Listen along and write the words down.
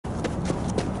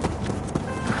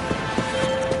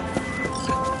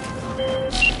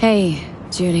Hey,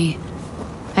 Judy.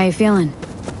 How you feeling?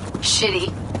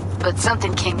 Shitty, but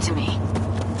something came to me.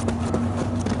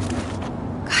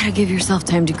 Gotta give yourself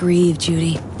time to grieve,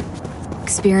 Judy.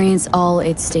 Experience all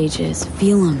its stages.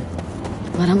 Feel them.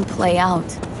 Let them play out.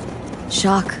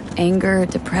 Shock, anger,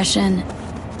 depression.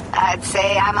 I'd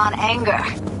say I'm on anger.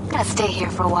 I'm gonna stay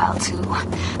here for a while, too.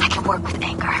 I can work with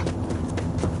anger.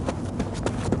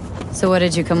 So what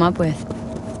did you come up with?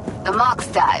 The Mox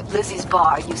dive, Lizzie's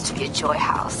bar, used to be a joy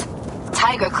house.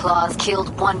 Tiger Claws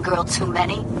killed one girl too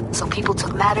many, so people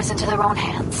took matters into their own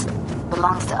hands.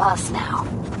 Belongs to us now.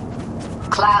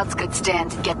 Clouds could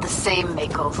stand to get the same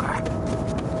makeover.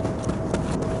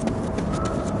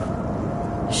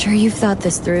 Sure you've thought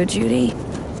this through, Judy?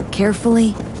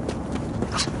 Carefully?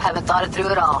 Haven't thought it through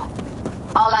at all.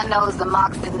 All I know is the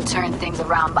Mox didn't turn things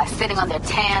around by sitting on their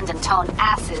tanned and toned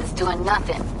asses doing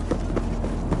nothing.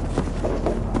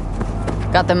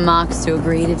 Got the Mox to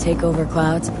agree to take over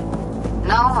Clouds?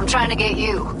 No, I'm trying to get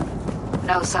you.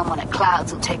 Know someone at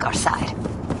Clouds who'll take our side.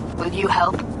 Will you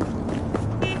help?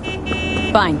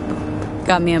 Fine.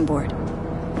 Got me on board.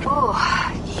 Ooh,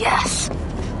 yes.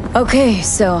 Okay,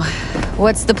 so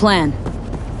what's the plan?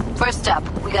 First up,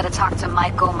 we gotta talk to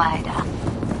Maiko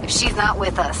Maeda. If she's not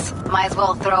with us, might as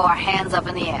well throw our hands up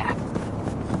in the air.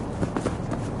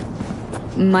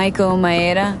 Maiko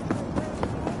Maeda?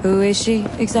 Who is she,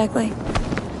 exactly?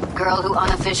 Girl who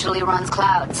unofficially runs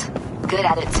Clouds. Good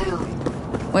at it, too.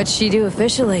 What'd she do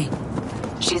officially?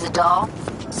 She's a doll,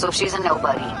 so she's a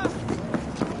nobody.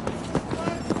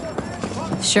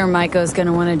 Sure Maiko's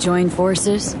gonna want to join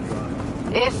forces?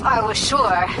 If I was sure,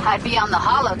 I'd be on the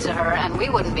hollow to her and we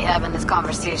wouldn't be having this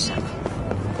conversation.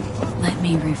 Let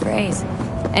me rephrase.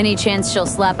 Any chance she'll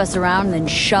slap us around and then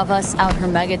shove us out her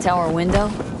mega tower window?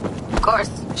 Of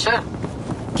course, sure.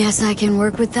 Guess I can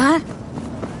work with that?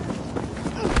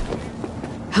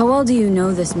 How well do you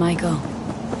know this Maiko?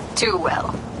 Too well.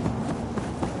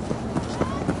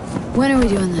 When are we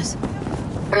doing this?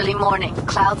 Early morning.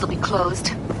 Clouds will be closed.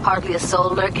 Hardly a soul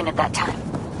lurking at that time.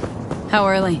 How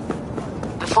early?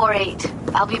 Before 8.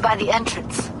 I'll be by the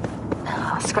entrance.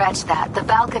 Oh, scratch that. The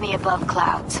balcony above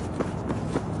Clouds.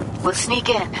 We'll sneak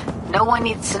in. No one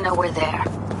needs to know we're there.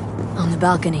 On the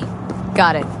balcony.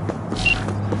 Got it.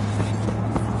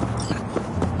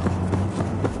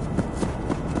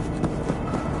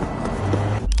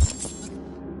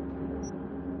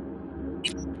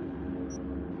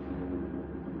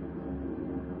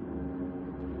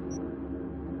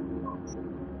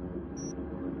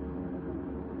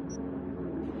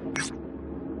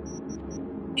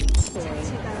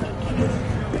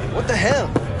 What the hell?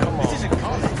 Come on. This isn't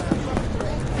common.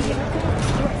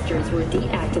 Thrusters were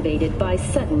deactivated by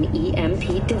sudden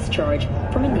EMP discharge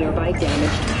from a nearby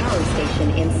damaged power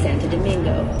station in Santo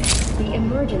Domingo. The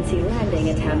emergency landing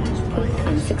attempt proved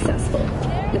unsuccessful.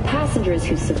 The passengers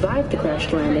who survived the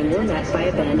crashed landing were met by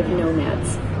a band of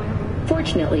nomads.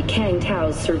 Fortunately, Kang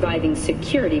Tao's surviving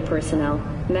security personnel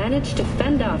managed to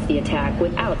fend off the attack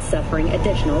without suffering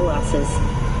additional losses.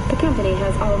 The company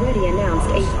has already announced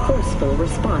a forceful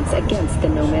response against the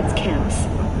Nomad's camps.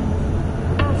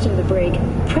 After the break,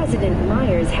 President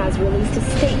Myers has released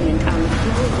a statement on the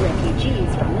flow of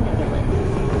refugees from the Netherlands.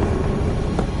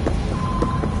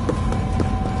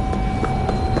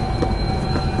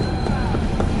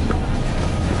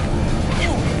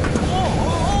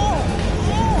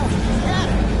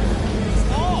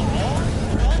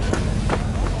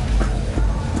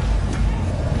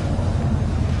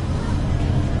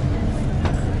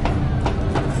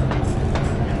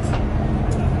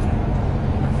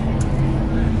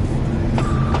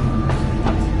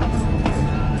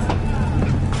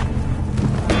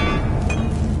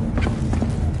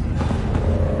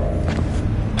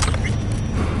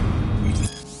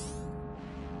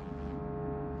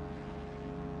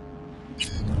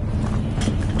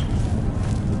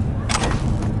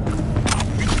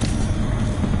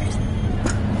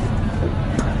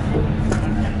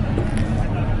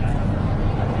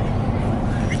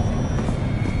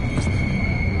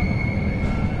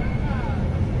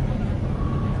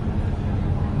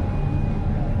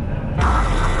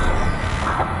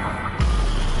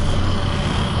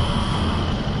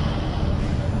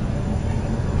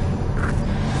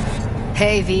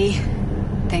 Hey, V.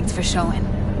 Thanks for showing.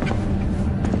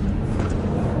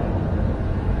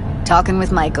 Talking with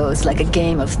Maiko is like a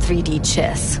game of 3D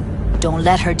chess. Don't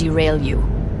let her derail you.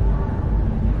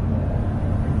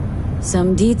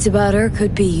 Some deets about her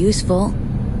could be useful.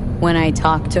 When I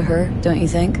talk to her, don't you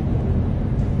think?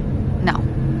 No,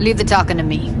 leave the talking to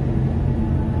me.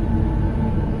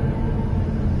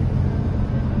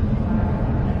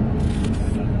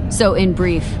 So in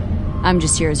brief, I'm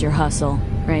just here as your hustle.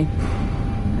 right?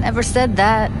 Never said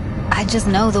that. I just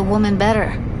know the woman better.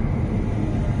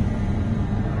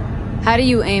 How do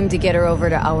you aim to get her over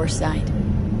to our side?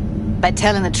 By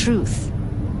telling the truth.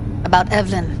 About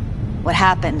Evelyn, what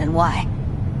happened and why.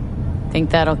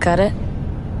 Think that'll cut it?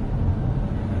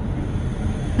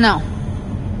 No.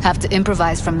 Have to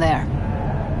improvise from there.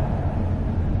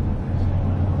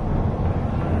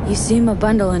 You seem a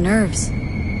bundle of nerves.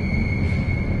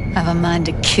 I've a mind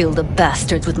to kill the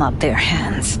bastards with my bare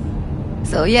hands.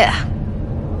 So yeah,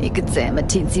 you could say I'm a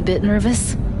teensy bit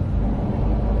nervous.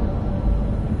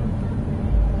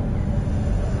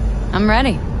 I'm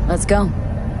ready. Let's go.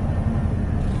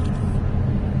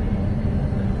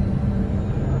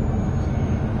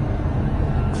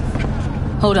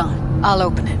 Hold on, I'll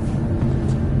open it.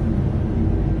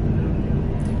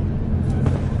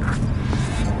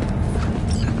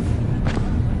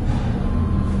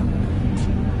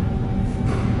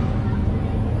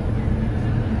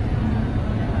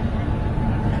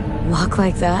 Lock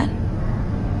like that?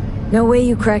 No way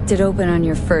you cracked it open on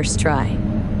your first try.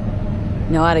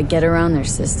 Know how to get around their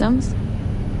systems?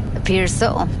 Appears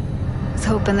so. Was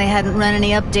hoping they hadn't run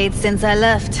any updates since I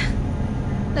left.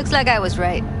 Looks like I was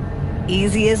right.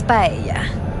 Easy as paella.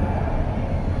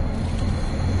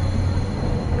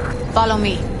 Follow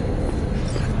me.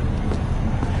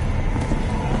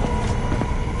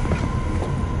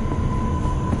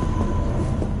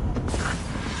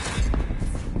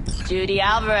 Judy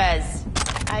Alvarez.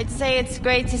 I'd say it's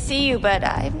great to see you, but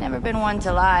I've never been one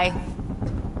to lie.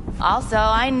 Also,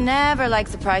 I never like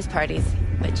surprise parties,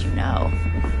 but you know.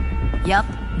 Yup,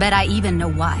 bet I even know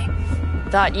why.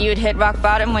 Thought you'd hit rock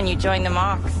bottom when you joined the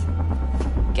Mox.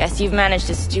 Guess you've managed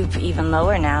to stoop even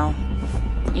lower now.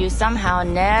 You somehow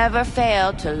never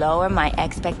failed to lower my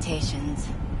expectations.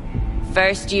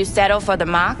 First you settle for the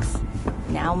Mox,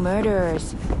 now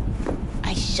murderers.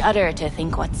 I shudder to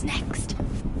think what's next.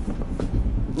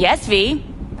 Yes, V.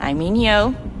 I mean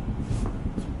you.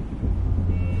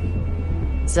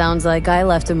 Sounds like I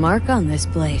left a mark on this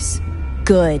place.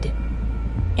 Good.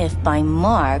 If by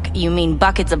mark you mean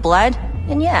buckets of blood,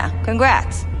 then yeah,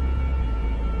 congrats.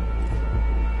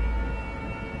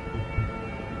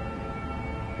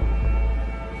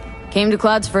 Came to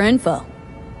Clouds for info.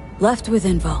 Left with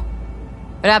info.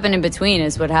 What happened in between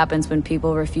is what happens when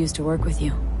people refuse to work with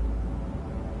you.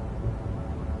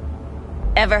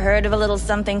 Ever heard of a little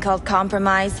something called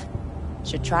compromise?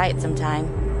 Should try it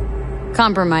sometime.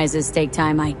 Compromises take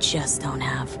time I just don't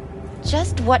have.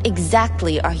 Just what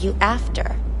exactly are you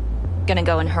after? Gonna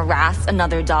go and harass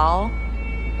another doll?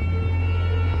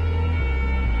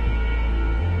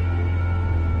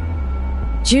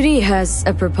 Judy has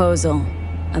a proposal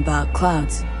about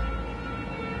Clouds.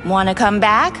 Wanna come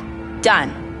back?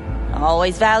 Done.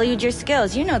 Always valued your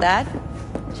skills, you know that.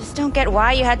 Just don't get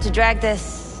why you had to drag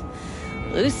this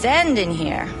loose end in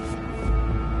here.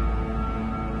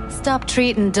 Stop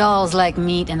treating dolls like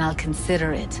meat and I'll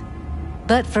consider it.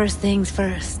 But first things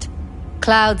first.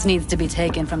 Clouds needs to be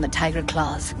taken from the Tiger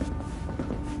Claws.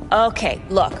 Okay,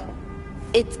 look.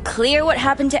 It's clear what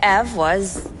happened to Ev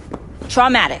was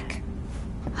traumatic.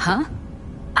 Huh?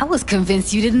 I was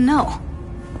convinced you didn't know.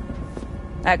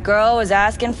 That girl was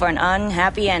asking for an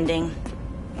unhappy ending.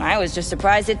 I was just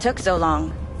surprised it took so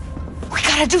long. We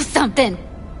gotta do something!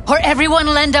 Or everyone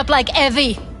will end up like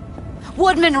Evie!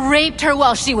 Woodman raped her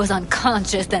while she was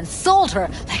unconscious, then sold her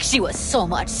like she was so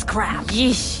much scrap.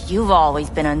 Yeesh, you've always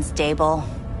been unstable.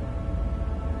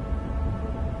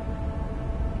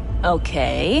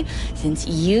 Okay, since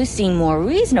you seem more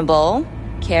reasonable,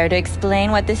 care to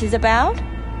explain what this is about?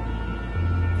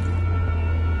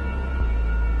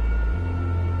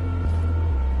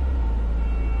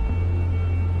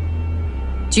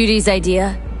 Judy's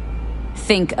idea?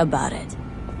 Think about it.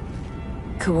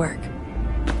 Could work.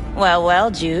 Well, well,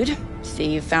 Jude.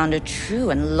 See, you found a true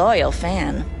and loyal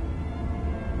fan.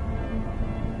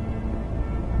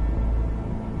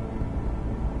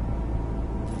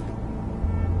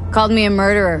 Called me a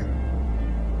murderer.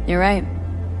 You're right.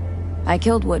 I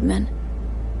killed Woodman.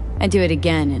 I'd do it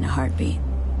again in a heartbeat.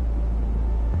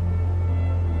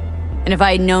 And if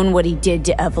I had known what he did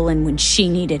to Evelyn when she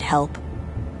needed help,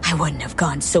 I wouldn't have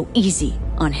gone so easy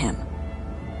on him.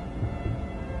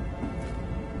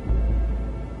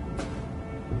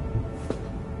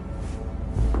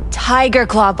 Tiger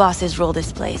Claw bosses rule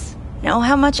this place. Know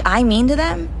how much I mean to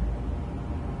them?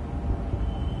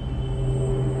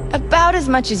 About as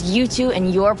much as you two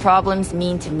and your problems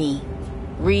mean to me.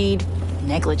 Read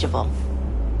negligible.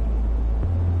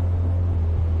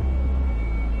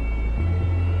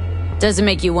 Does it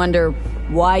make you wonder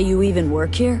why you even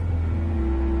work here?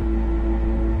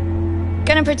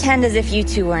 gonna pretend as if you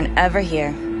two weren't ever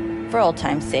here. For old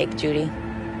time's sake, Judy.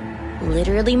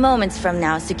 Literally moments from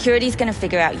now, security's gonna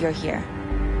figure out you're here.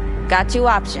 Got two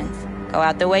options. Go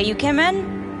out the way you came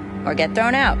in, or get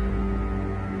thrown out.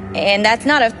 And that's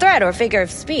not a threat or figure of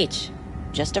speech.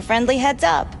 Just a friendly heads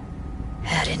up.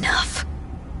 Had enough.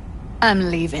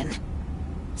 I'm leaving.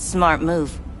 Smart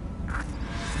move.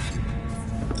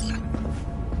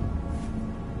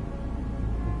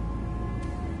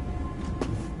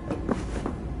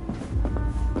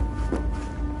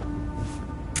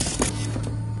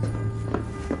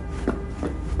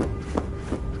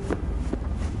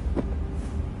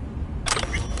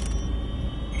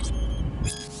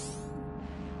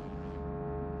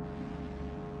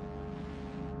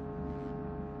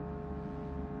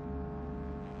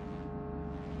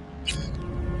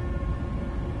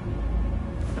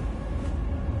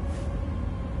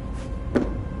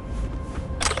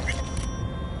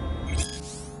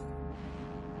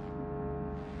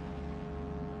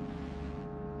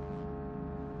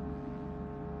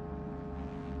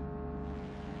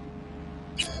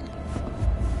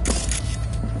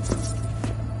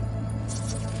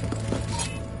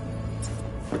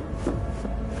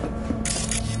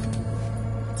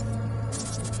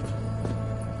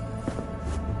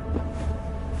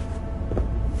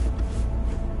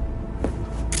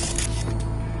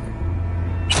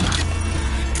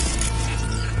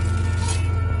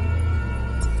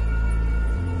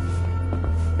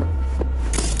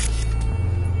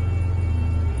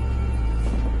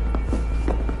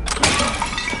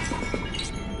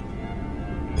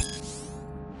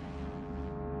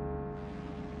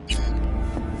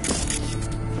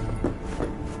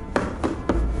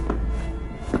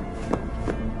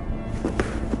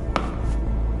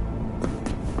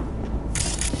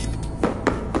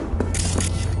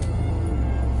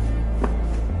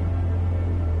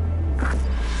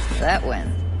 That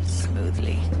went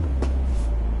smoothly.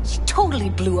 She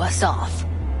totally blew us off.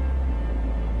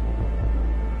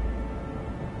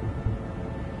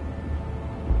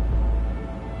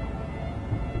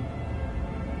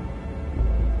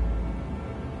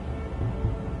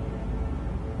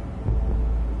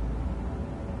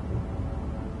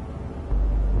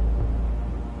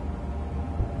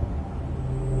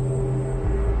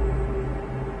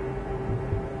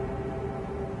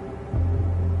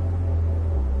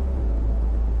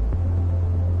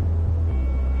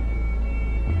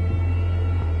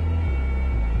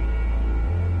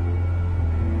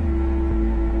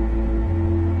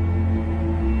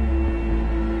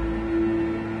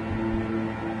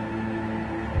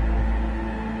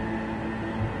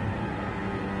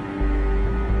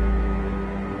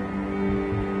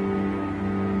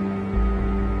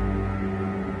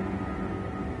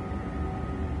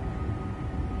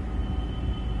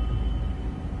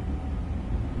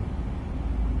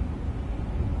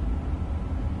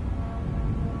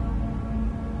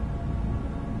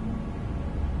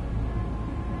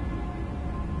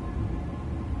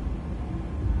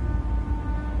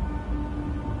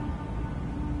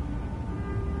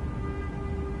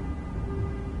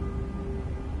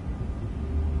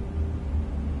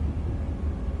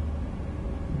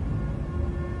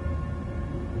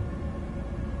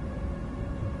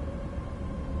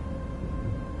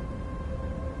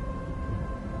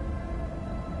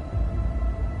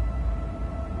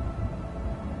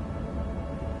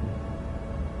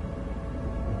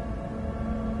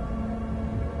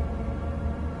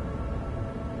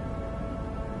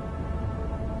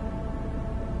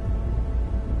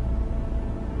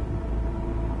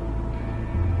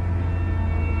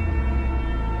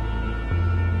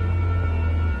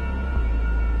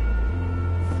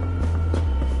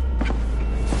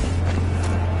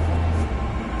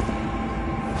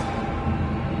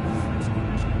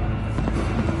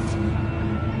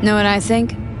 Know what I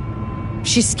think?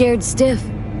 She's scared stiff.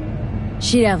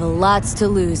 She'd have lots to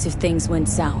lose if things went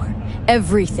sour.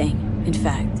 Everything, in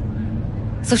fact.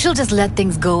 So she'll just let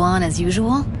things go on as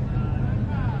usual?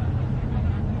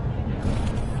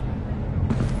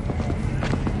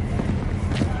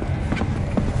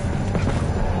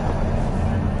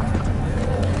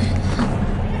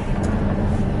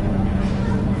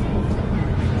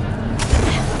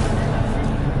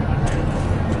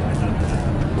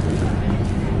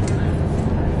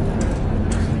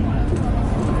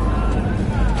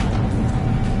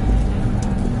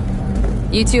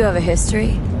 You two have a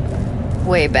history?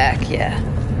 Way back, yeah.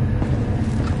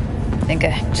 I think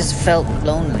I just felt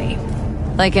lonely.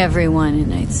 Like everyone in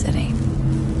Night City.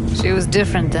 She was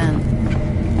different then.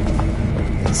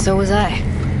 So was I.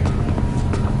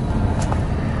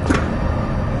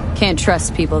 Can't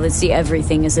trust people that see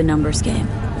everything as a numbers game.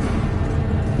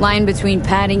 Line between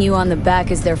patting you on the back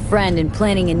as their friend and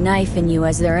planting a knife in you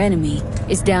as their enemy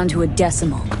is down to a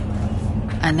decimal.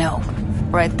 I know.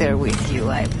 Right there with you.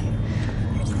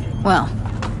 Well,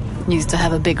 used to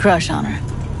have a big crush on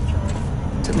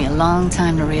her. Took me a long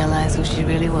time to realize who she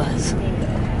really was.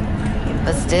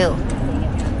 But still,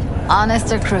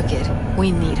 honest or crooked,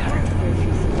 we need her.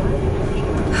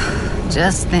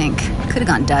 Just think, could've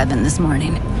gone diving this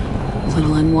morning. A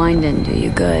little unwinding do you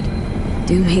good.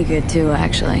 Do me good too,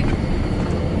 actually.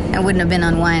 I wouldn't have been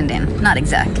unwinding, not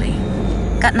exactly.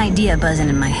 Got an idea buzzing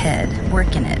in my head,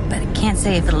 working it, but I can't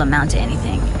say if it'll amount to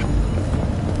anything.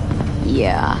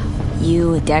 Yeah,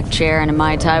 you, a deck chair, and a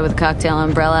Mai Tai with a cocktail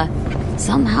umbrella.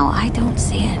 Somehow I don't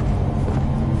see it.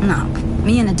 No,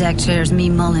 me in a deck chair's me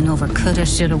mulling over coulda,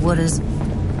 shoulda, wouldas.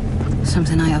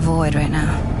 Something I avoid right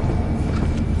now.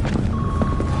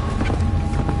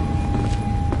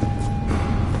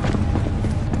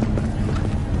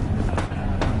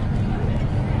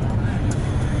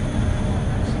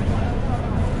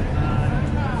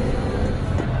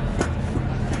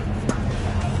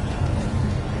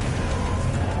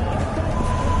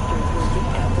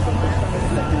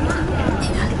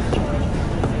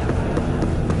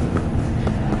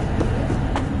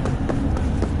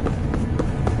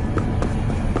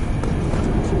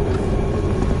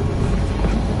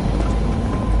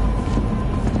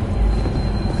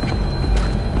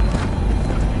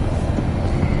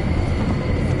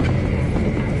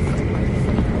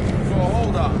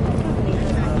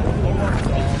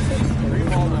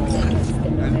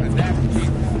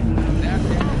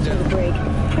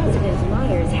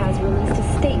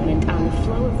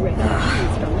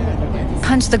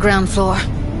 Punch the ground floor.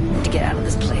 Need to get out of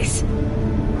this place.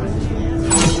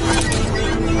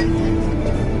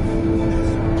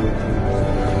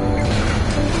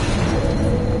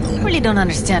 Really don't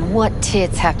understand what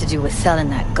tits have to do with selling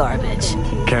that garbage.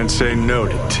 Can't say no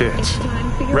to tits.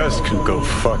 Rest can go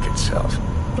fuck itself.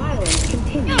 Violence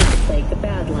continues to plague the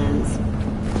Badlands.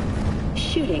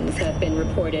 Shootings have been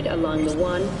reported along the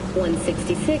 1,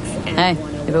 166, and Hey,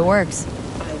 101. if it works.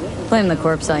 Blame the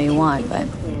corpse all you want, but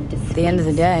at the end of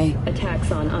the day,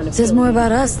 it says more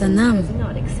about us than them.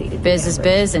 Biz is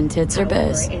biz and tits are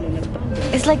biz.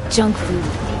 It's like junk food.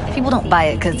 People don't buy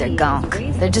it because they're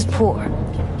gonk. They're just poor.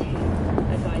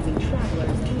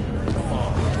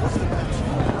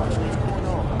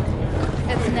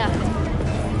 It's nothing.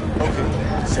 Okay,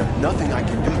 except nothing I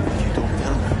can do if you don't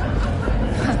tell me.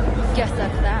 Guess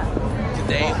that's that.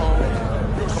 Stay home.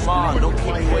 Come on, don't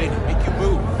keep me waiting. Make you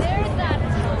move. There's that.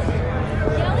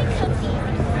 Yelling comes easy.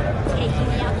 Taking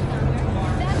me out somewhere.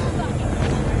 That's fucking.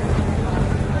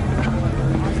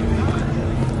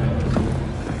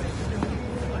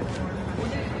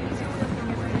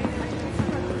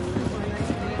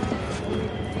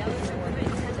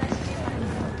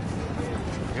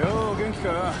 Yo, 元気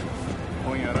か？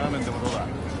今夜ラーメンでもどうだ？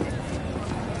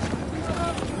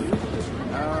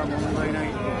ああ、問題ない。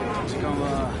時間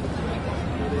は。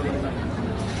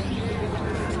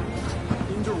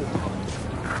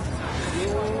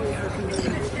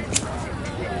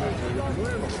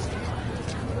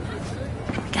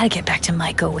Gotta get back to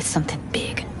Maiko with something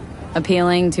big.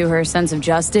 Appealing to her sense of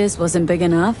justice wasn't big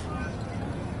enough?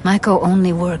 Maiko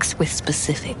only works with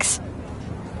specifics.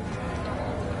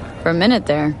 For a minute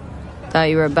there, thought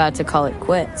you were about to call it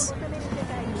quits.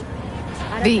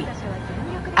 V,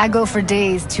 I go for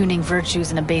days tuning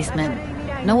virtues in a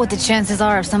basement. Know what the chances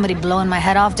are of somebody blowing my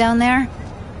head off down there?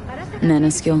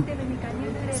 Minuscule.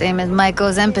 Same as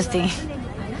Maiko's empathy.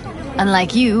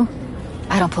 Unlike you,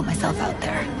 I don't put myself out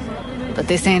there. But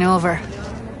this ain't over.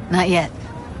 Not yet.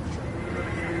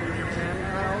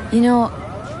 You know,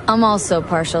 I'm also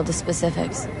partial to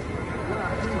specifics.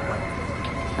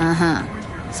 Uh-huh.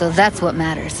 So that's what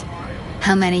matters.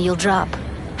 How many you'll drop.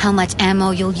 How much ammo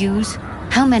you'll use.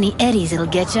 How many eddies it'll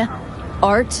get you.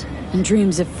 Art and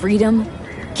dreams of freedom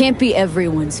can't be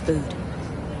everyone's food.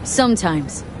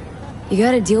 Sometimes, you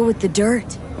gotta deal with the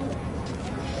dirt.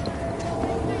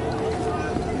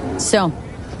 So,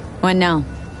 what now?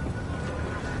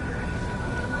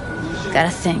 Gotta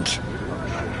think.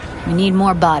 We need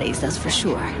more bodies, that's for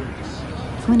sure.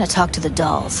 I'm gonna talk to the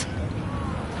dolls.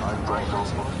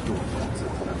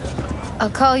 I'll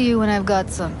call you when I've got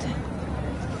something.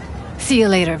 See you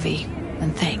later, V,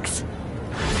 and thanks.